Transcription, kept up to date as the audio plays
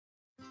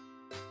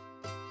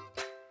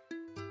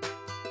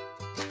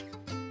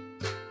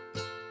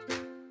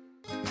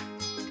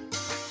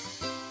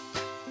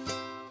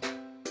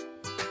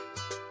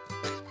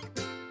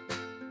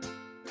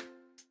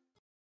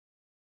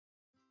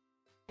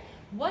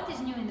What is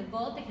new in the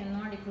Baltic and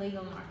Nordic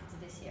legal markets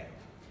this year?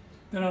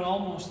 There are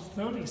almost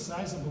 30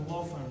 sizable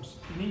law firms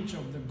in each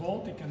of the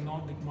Baltic and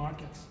Nordic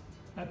markets.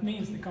 That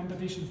means the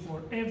competition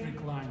for every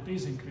client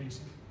is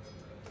increasing.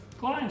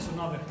 Clients, on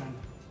the other hand,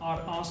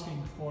 are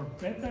asking for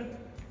better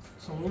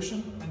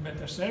solution and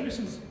better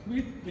services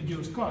with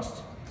reduced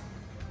costs.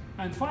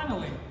 And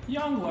finally,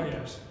 young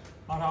lawyers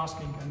are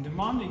asking and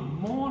demanding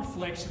more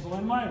flexible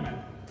environment.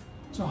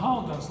 So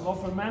how does law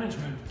firm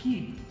management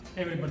keep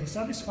everybody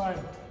satisfied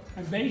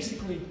and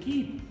basically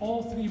keep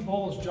all three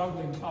balls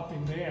juggling up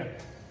in the air?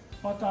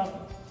 What are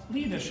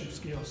leadership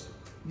skills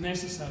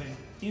necessary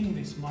in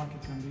these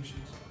market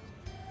conditions?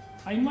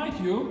 I invite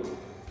you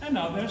and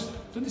others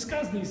to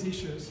discuss these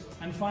issues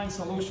and find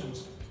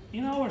solutions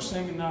in our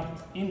seminar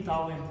in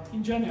Tallinn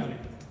in January.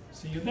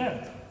 See you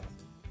there!